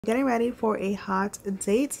Getting ready for a hot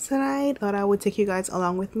date tonight. Thought I would take you guys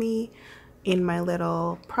along with me in my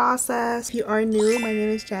little process. If you are new, my name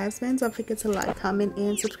is Jasmine. Don't forget to like, comment,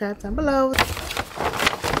 and subscribe down below.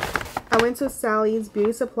 I went to Sally's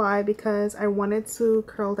Beauty Supply because I wanted to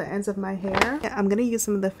curl the ends of my hair. I'm gonna use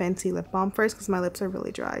some of the Fenty lip balm first because my lips are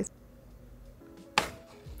really dry.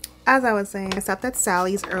 As I was saying, I stopped at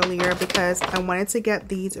Sally's earlier because I wanted to get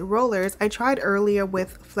these rollers. I tried earlier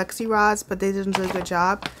with flexi rods, but they didn't do a good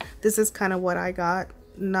job. This is kind of what I got.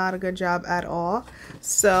 Not a good job at all.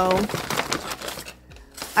 So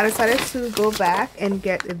I decided to go back and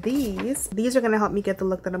get these. These are going to help me get the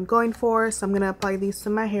look that I'm going for. So I'm going to apply these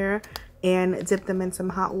to my hair and dip them in some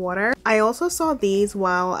hot water. I also saw these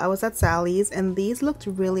while I was at Sally's and these looked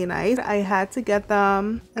really nice. I had to get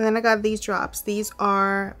them, and then I got these drops. These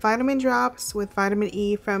are vitamin drops with vitamin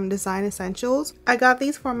E from Design Essentials. I got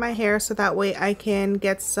these for my hair so that way I can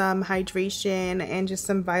get some hydration and just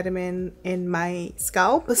some vitamin in my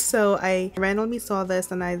scalp. So I randomly saw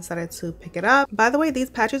this and I decided to pick it up. By the way,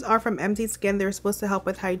 these patches are from Empty Skin. They're supposed to help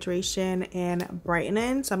with hydration and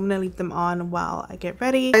brightening, so I'm gonna leave them on while I get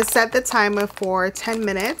ready. I set the timer for 10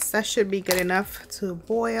 minutes. That should be good enough to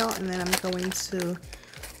boil, and then I'm going to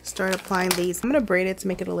start applying these. I'm gonna braid it to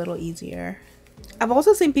make it a little easier. I've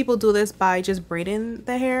also seen people do this by just braiding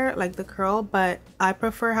the hair, like the curl, but I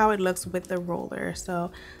prefer how it looks with the roller,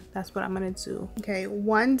 so that's what I'm gonna do. Okay,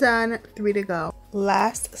 1 done, 3 to go.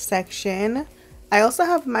 Last section. I also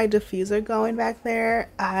have my diffuser going back there.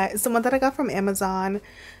 It's the one that I got from Amazon,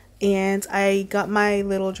 and I got my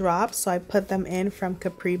little drops, so I put them in from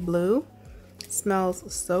Capri Blue. It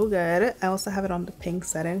smells so good. I also have it on the pink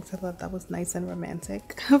setting because I thought that was nice and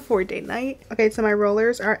romantic for date night. Okay, so my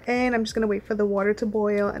rollers are in. I'm just gonna wait for the water to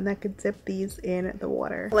boil and I could dip these in the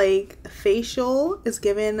water. Like, facial is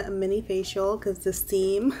given a mini facial because the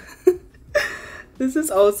steam. This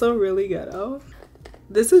is also really ghetto.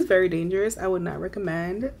 This is very dangerous. I would not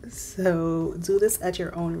recommend, so do this at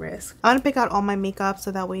your own risk. I'm gonna pick out all my makeup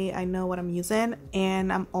so that way I know what I'm using,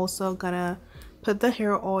 and I'm also gonna put the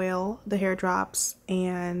hair oil, the hair drops,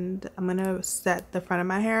 and I'm gonna set the front of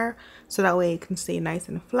my hair so that way it can stay nice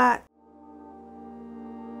and flat.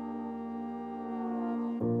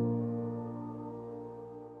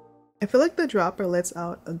 I feel like the dropper lets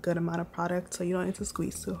out a good amount of product, so you don't need to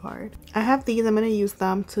squeeze too hard. I have these. I'm going to use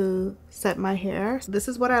them to set my hair. This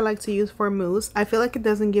is what I like to use for mousse. I feel like it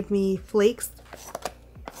doesn't give me flakes.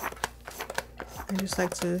 I just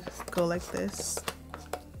like to go like this.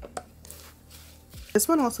 This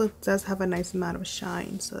one also does have a nice amount of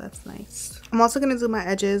shine, so that's nice. I'm also going to do my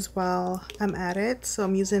edges while I'm at it. So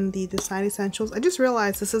I'm using the Design Essentials. I just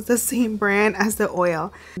realized this is the same brand as the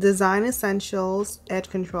oil. Design Essentials Edge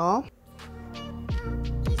Control.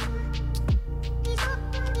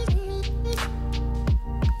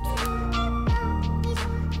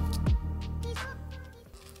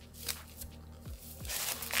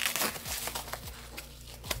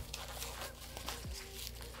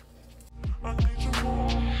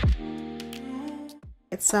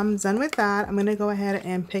 So I'm done with that. I'm gonna go ahead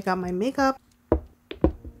and pick out my makeup.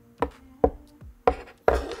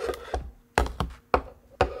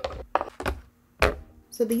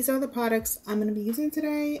 So these are the products I'm gonna be using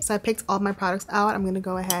today. So I picked all my products out. I'm gonna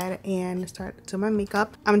go ahead and start doing my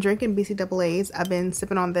makeup. I'm drinking BCAAs. I've been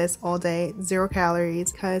sipping on this all day. 0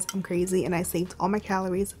 calories because I'm crazy and I saved all my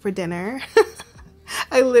calories for dinner.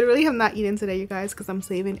 I literally have not eaten today, you guys, because I'm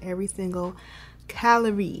saving every single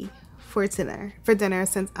calorie for dinner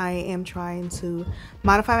since I am trying to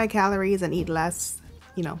modify my calories and eat less,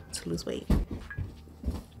 you know, to lose weight.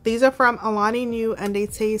 These are from Alani Nu and they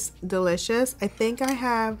taste delicious. I think I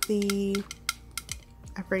have the,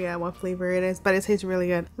 I forget what flavor it is, but it tastes really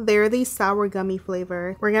good. They're the sour gummy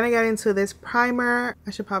flavor. We're gonna get into this primer.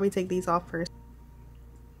 I should probably take these off first.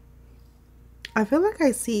 I feel like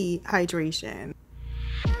I see hydration.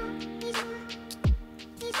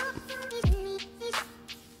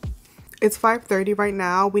 It's 5:30 right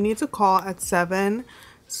now. We need to call at 7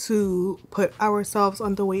 to put ourselves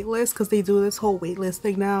on the wait list because they do this whole wait list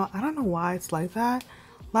thing now. I don't know why it's like that.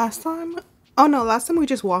 Last time we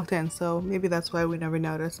just walked in, so maybe that's why we never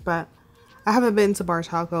noticed. But I haven't been to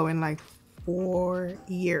Bartaco in like 4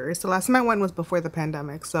 years. The last time I went was before the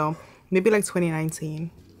pandemic, so maybe like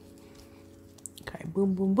 2019. Okay,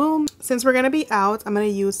 boom, boom, boom. Since we're gonna be out, I'm gonna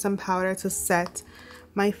use some powder to set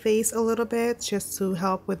my face a little bit just to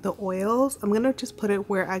help with the oils. I'm gonna just put it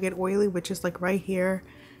where I get oily, which is like right here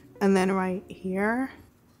and then right here.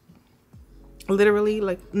 Literally,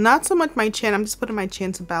 like, not so much my chin. I'm just putting my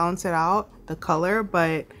chin to balance it out, the color,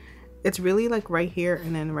 but It's really like right here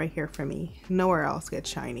and then right here for me. Nowhere else gets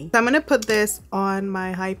shiny. So I'm gonna put this on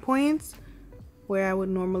my high points where I would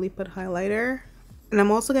normally put highlighter. And I'm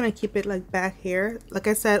also gonna keep it like back here. Like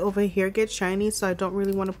I said, over here gets shiny, so I don't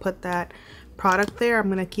really want to put that product there. I'm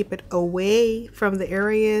gonna keep it away from the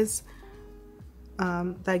areas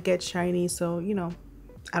that get shiny, so you know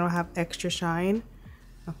I don't have extra shine.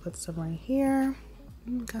 I'll put some right here.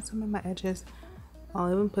 Got some on my edges.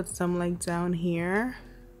 I'll even put some like down here.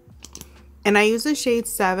 And I use the shade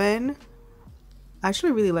 7. I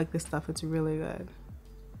actually really like this stuff. It's really good.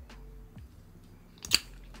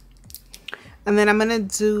 And then I'm gonna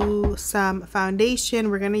do some foundation.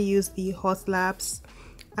 We're gonna use the Haus Labs.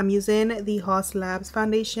 I'm using the Haus Labs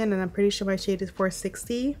foundation, and I'm pretty sure my shade is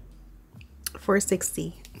 460.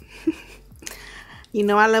 460. You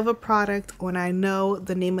know I love a product when I know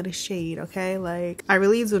the name of the shade, okay? Like, I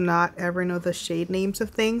really do not ever know the shade names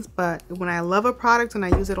of things, but when I love a product and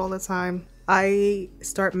I use it all the time, I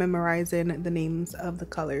start memorizing the names of the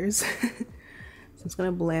colors. So I'm just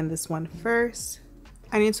gonna blend this one first.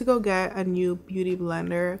 I need to go get a new beauty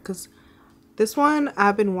blender because this one,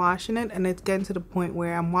 I've been washing it and it's getting to the point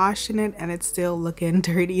where I'm washing it and it's still looking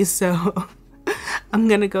dirty, so I'm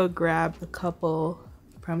gonna go grab a couple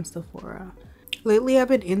from Sephora. Lately I've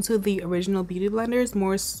been into the original beauty blenders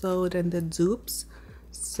more so than the dupes,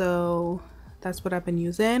 so that's what I've been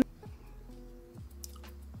using.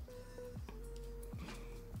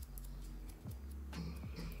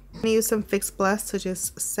 I'm gonna use some Fix Plus to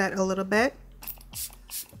just set a little bit.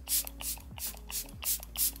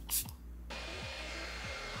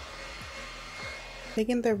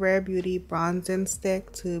 Taking the Rare Beauty bronzing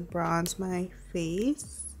stick to bronze my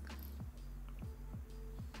face.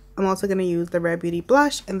 I'm also going to use the Rare Beauty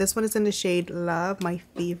blush, and this one is in the shade Love, my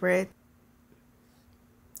favorite.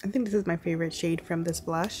 I think this is my favorite shade from this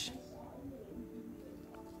blush.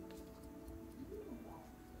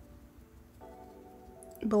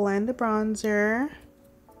 Blend the bronzer.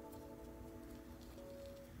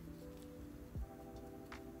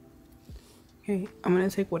 Okay, I'm going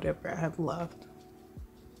to take whatever I have left.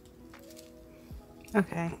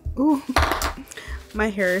 Okay. Ooh, my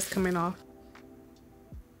hair is coming off.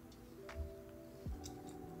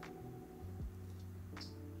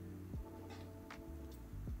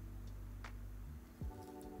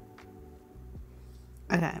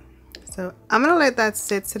 Okay, so I'm gonna let that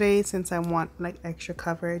sit today since I want like extra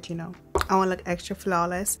coverage, you know. I want to look extra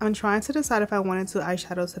flawless. I'm trying to decide if I wanted to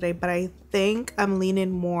eyeshadow today, but I think I'm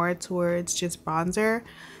leaning more towards just bronzer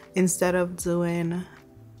instead of doing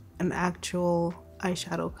an actual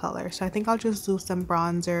eyeshadow color. So I think I'll just do some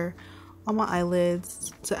bronzer on my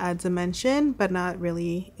eyelids to add dimension, but not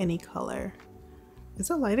really any color. Is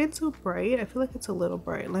the lighting too bright? I feel like it's a little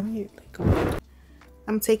bright. Let me go.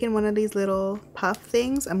 I'm taking one of these little puff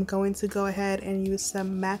things. I'm going to go ahead and use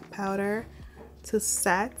some MAC powder to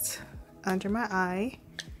set under my eye.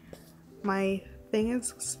 My thing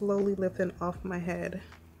is slowly lifting off my head.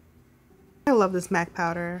 I love this MAC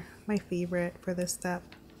powder. My favorite for this step.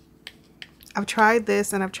 I've tried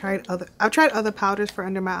this and I've tried other powders for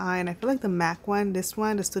under my eye, and I feel like the MAC one, this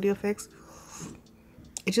one, the Studio Fix,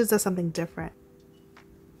 it just does something different.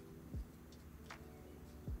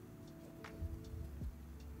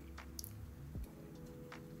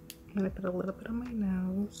 I'm gonna put a little bit on my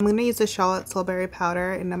nose. I'm gonna use the Charlotte Tilbury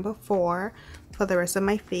powder in number 4 for the rest of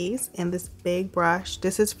my face in this big brush.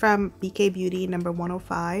 This is from BK Beauty number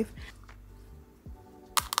 105.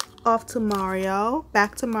 Off to Mario.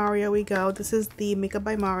 Back to Mario we go. This is the Makeup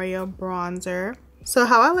by Mario bronzer. So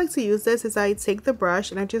how I like to use this is I take the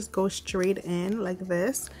brush and I just go straight in like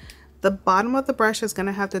this. The bottom of the brush is going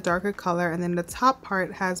to have the darker color, and then the top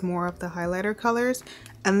part has more of the highlighter colors.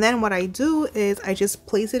 And then what I do is I just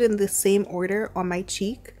place it in the same order on my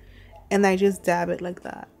cheek and I just dab it like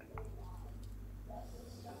that.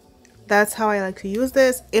 That's how I like to use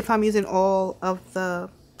this. If I'm using all of the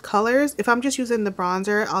colors, if I'm just using the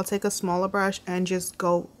bronzer, I'll take a smaller brush and just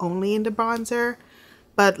go only in the bronzer.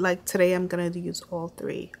 But like today I'm gonna use all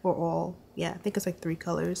 3, or all, yeah, I think it's like 3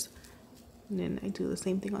 colors. And then I do the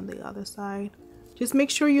same thing on the other side. Just make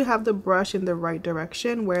sure you have the brush in the right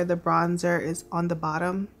direction where the bronzer is on the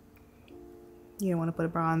bottom. You don't want to put a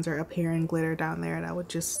bronzer up here and glitter down there. That would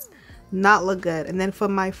just not look good. And then for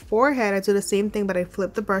my forehead, I do the same thing, but I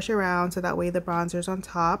flip the brush around so that way the bronzer is on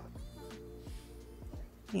top.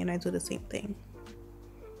 And I do the same thing.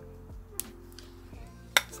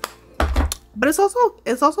 But it's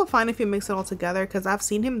also fine if you mix it all together, because I've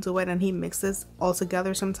seen him do it and he mixes all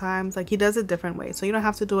together sometimes. Like, he does it different ways, so you don't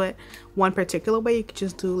have to do it one particular way. You could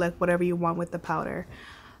just do like whatever you want with the powder.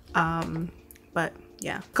 But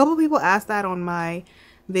yeah, a couple people asked that on my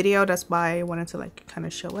video. That's why I wanted to like kind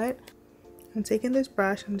of show it. I'm taking this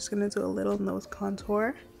brush. I'm just gonna do a little nose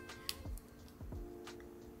contour.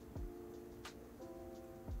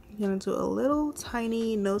 I'm gonna do a little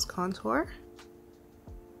tiny nose contour.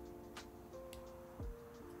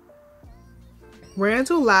 We're gonna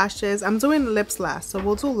do lashes. I'm doing lips last, so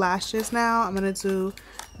we'll do lashes now. I'm gonna do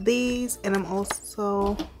these, and I'm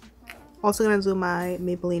also gonna do my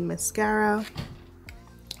Maybelline mascara.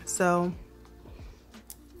 So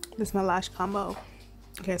this is my lash combo.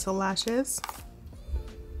 Okay, so lashes.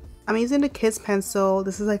 I'm using the Kiss pencil.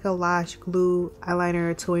 This is like a lash glue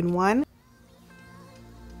eyeliner 2-in-1.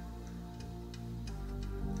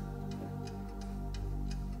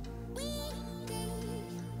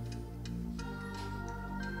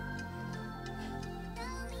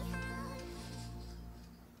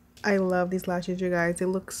 I love these lashes, you guys. They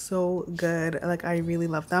look so good. Like, I really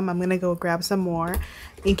love them. I'm gonna go grab some more.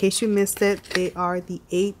 In case you missed it, they are the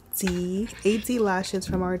 8D lashes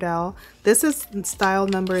from Ardell. This is style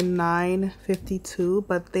number 952,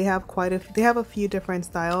 but they have a few different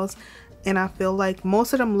styles, and I feel like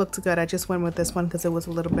most of them looked good. I just went with this one because it was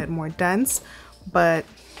a little bit more dense, but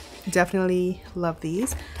definitely love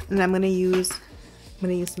these. And I'm gonna use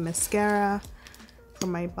some mascara for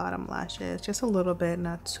my bottom lashes, just a little bit,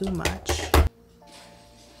 not too much.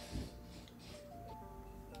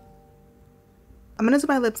 I'm gonna do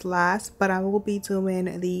my lips last, but I will be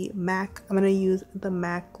doing the MAC. I'm gonna use the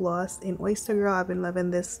MAC gloss in Oyster Girl. I've been loving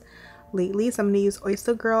this lately, so I'm gonna use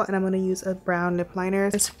Oyster Girl, and I'm gonna use a brown lip liner.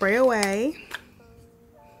 Spray away.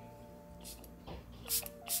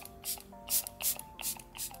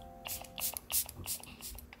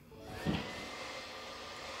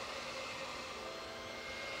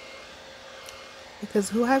 Because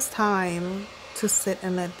who has time to sit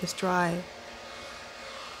and let this dry?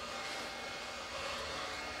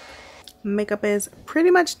 Makeup is pretty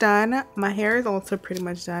much done. My hair is also pretty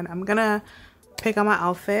much done. I'm gonna pick out my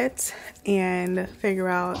outfit and figure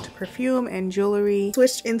out perfume and jewelry.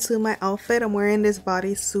 Switched into my outfit. I'm wearing this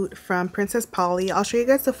bodysuit from Princess Polly. I'll show you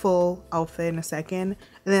guys the full outfit in a second.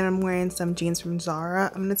 And then I'm wearing some jeans from Zara.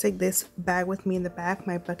 I'm gonna take this bag with me in the back,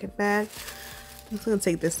 my bucket bag. I'm just gonna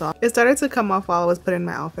take this off. It started to come off while I was putting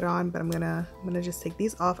my outfit on, but I'm gonna just take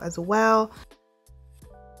these off as well.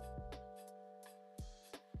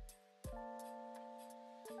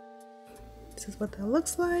 This is what that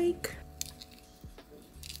looks like.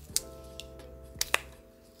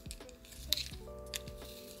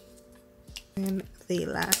 And the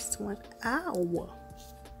last one. Ow.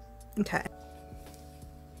 Okay.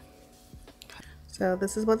 So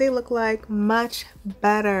this is what they look like. Much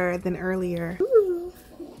better than earlier. Ooh.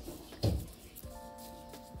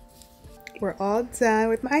 We're all done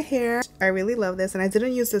with my hair. I really love this, and I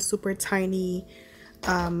didn't use the super tiny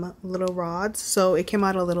little rods, so it came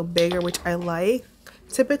out a little bigger, which I like.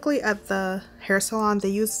 Typically at the hair salon they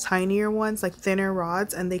use tinier ones, like thinner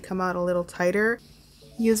rods, and they come out a little tighter.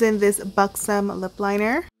 Using this Buxom lip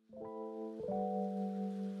liner.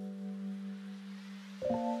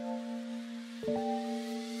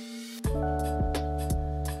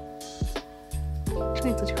 I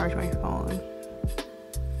need to charge my phone.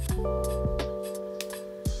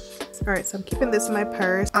 Alright, so I'm keeping this in my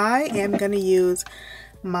purse. I am gonna use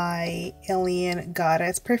my Alien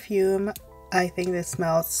Goddess perfume. I think this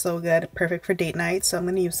smells so good, perfect for date night, so I'm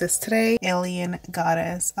gonna use this today. Alien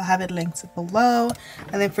Goddess. I'll have it linked below.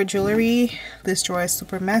 And then for jewelry, this drawer is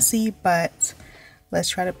super messy, but let's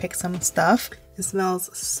try to pick some stuff. It smells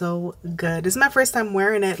so good. This is my first time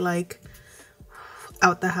wearing it like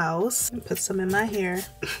out the house. Put some in my hair.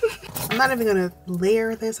 I'm not even gonna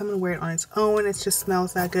layer this. I'm gonna wear it on its own. It just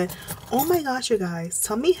smells that good. Oh my gosh, you guys,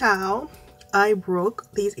 tell me how I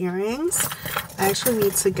broke these earrings. I actually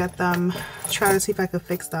need to get them, try to see if I could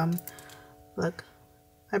fix them. Look,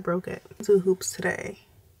 I broke it. 2 hoops today.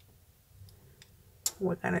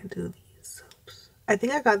 We're gonna do these hoops. I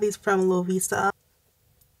think I got these from Lovisa.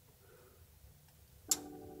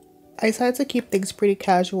 I decided to keep things pretty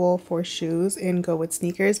casual for shoes and go with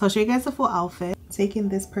sneakers. I'll show you guys the full outfit. Taking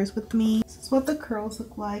this purse with me. This is what the curls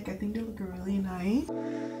look like. I think they look really nice.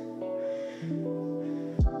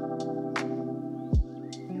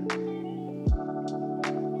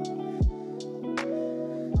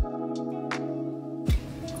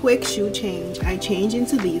 Quick shoe change. I change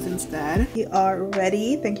into these instead. We are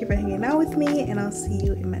ready. Thank you for hanging out with me, and I'll see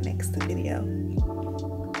you in my next video.